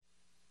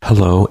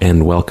Hello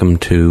and welcome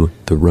to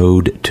The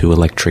Road to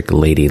Electric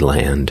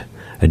Ladyland,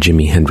 a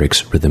Jimi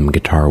Hendrix rhythm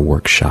guitar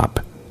workshop.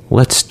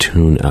 Let's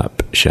tune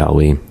up, shall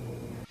we?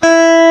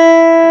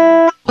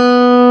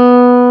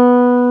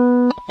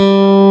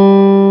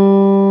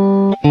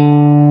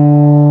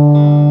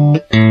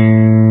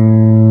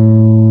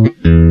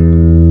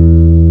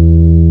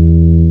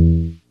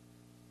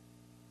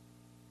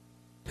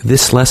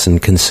 This lesson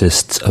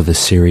consists of a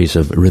series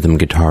of rhythm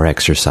guitar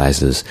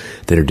exercises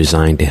that are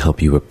designed to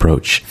help you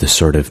approach the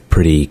sort of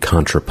pretty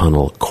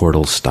contrapuntal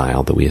chordal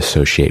style that we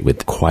associate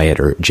with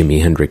quieter Jimi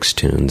Hendrix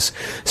tunes,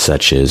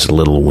 such as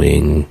Little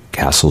Wing,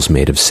 Castles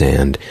Made of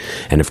Sand,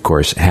 and of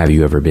course, Have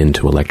You Ever Been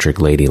to Electric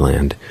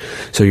Ladyland?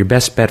 So your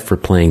best bet for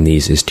playing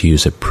these is to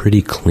use a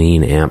pretty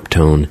clean amp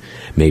tone,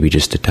 maybe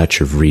just a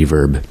touch of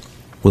reverb.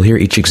 We'll hear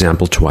each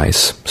example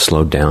twice,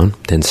 slowed down,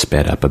 then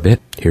sped up a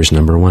bit. Here's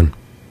number one.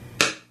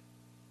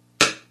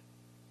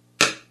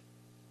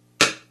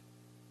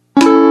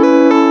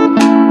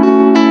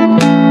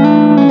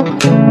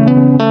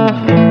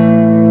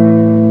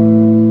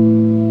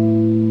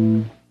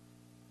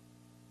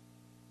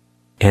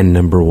 And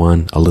number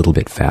one, a little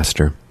bit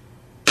faster.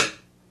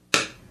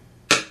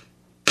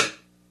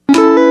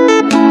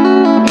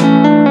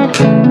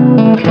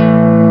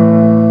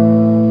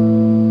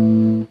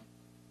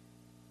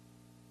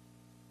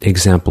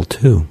 Example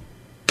two.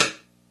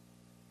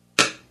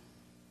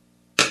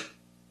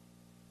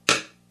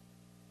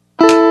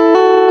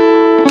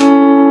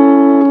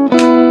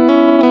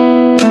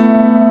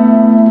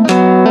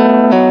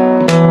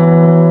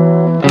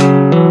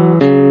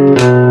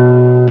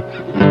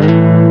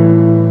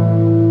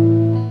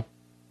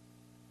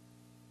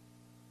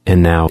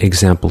 And now,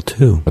 example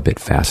two, a bit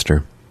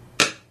faster.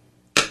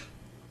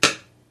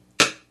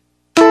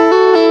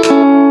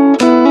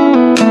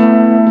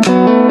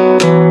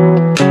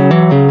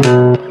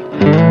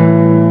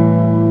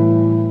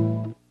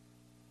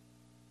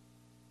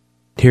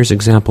 Here's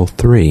example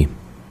three.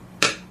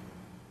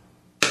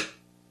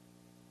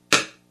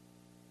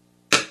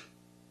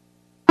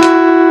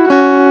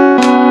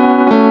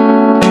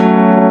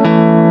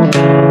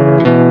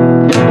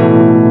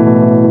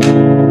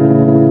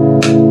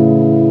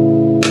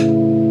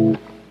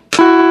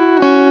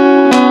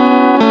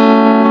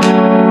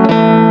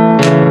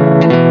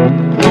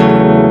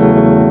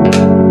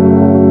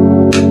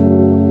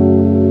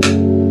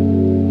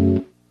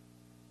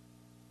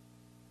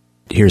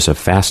 Here's a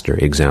faster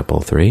example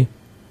three.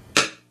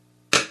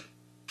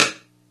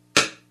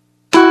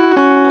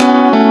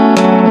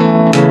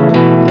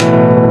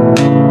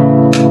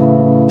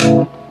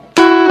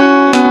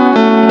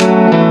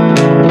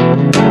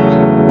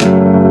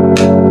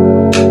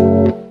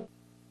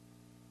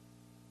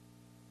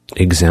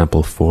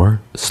 Example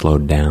four,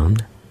 slowed down.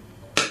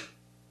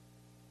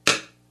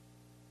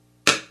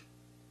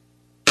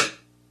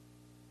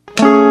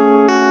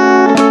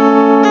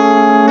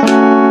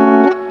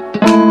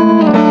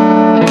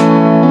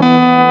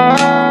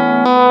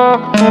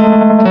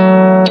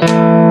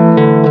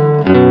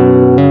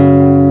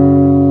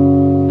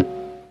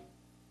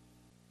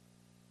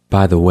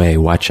 By the way,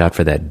 watch out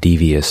for that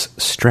devious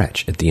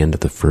stretch at the end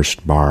of the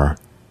first bar.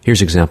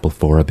 Here's example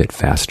four, a bit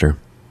faster.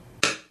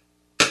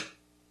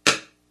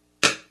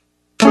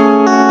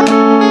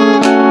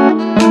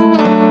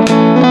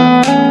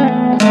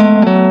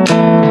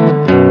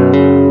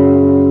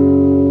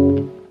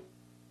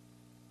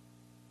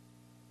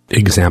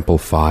 Example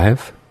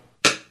five.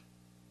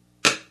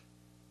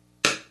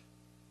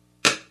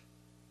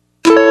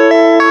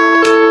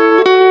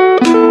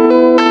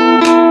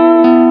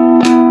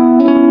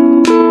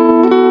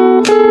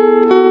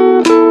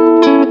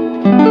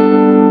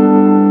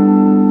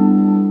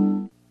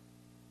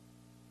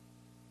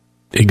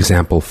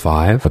 Example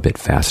five, a bit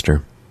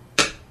faster.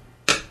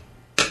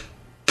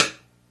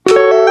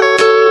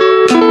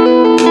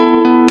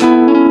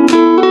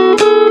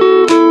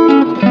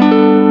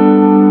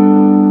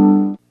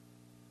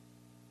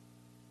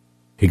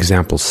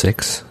 Example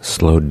six,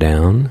 slowed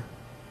down.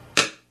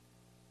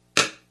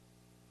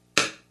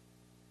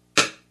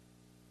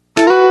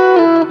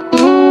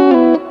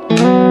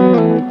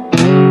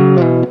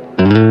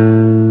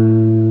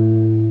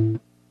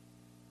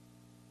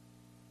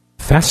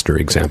 Faster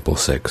example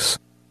six.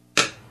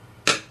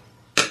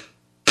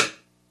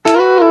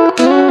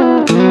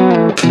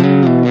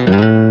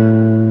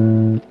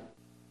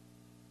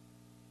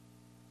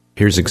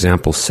 Here's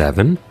example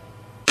seven.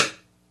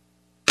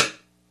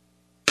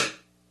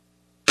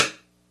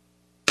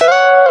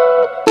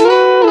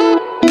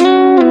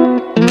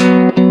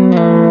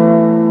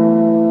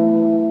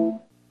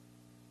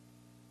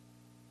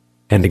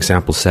 And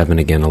example seven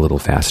again, a little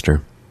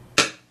faster.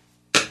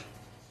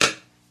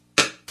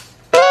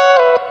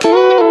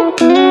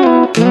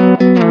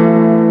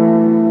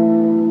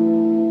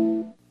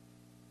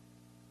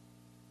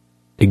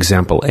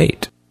 Example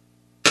 8.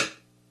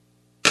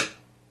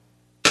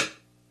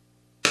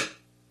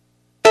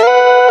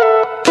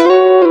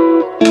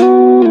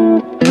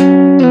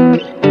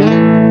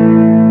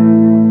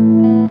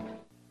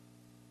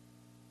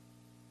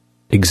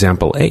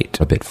 Example 8,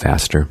 a bit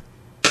faster.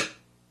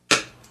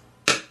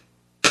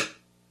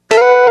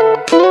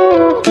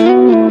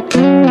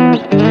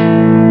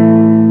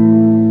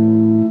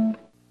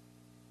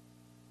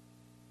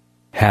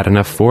 Had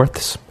enough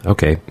fourths?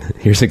 Okay,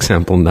 here's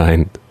example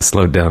 9,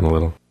 slowed down a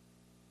little.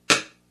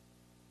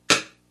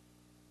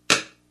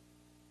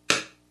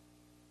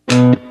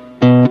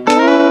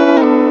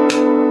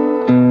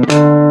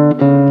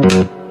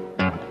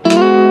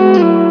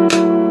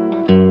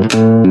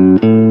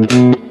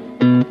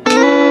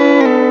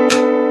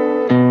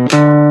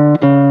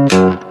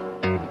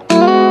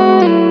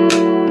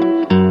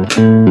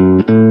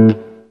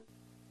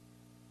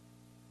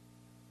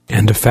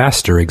 And a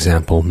faster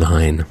example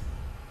 9.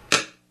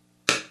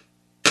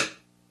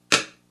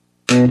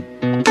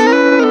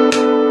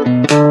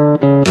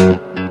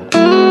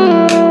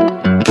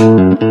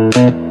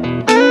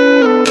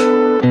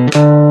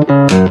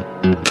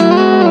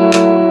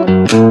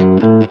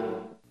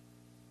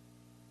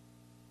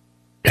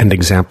 And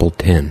example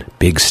 10,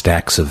 big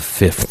stacks of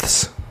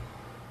fifths.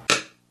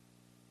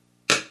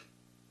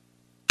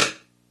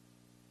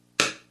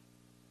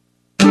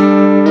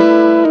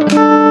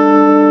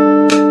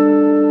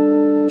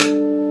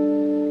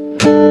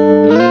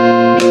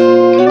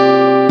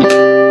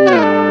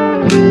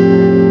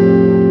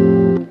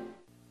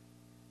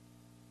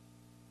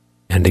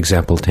 And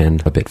example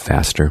 10, a bit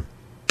faster.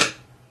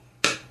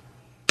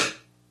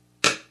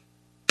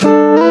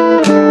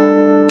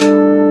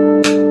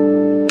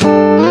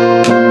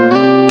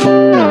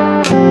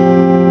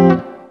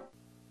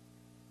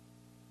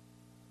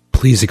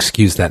 Please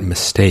excuse that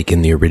mistake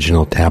in the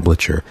original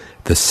tablature.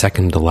 The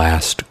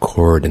second-to-last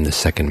chord in the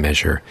second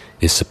measure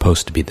is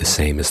supposed to be the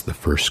same as the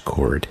first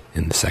chord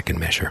in the second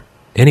measure.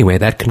 Anyway,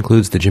 that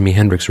concludes the Jimi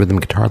Hendrix rhythm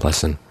guitar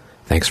lesson.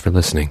 Thanks for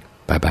listening.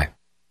 Bye-bye.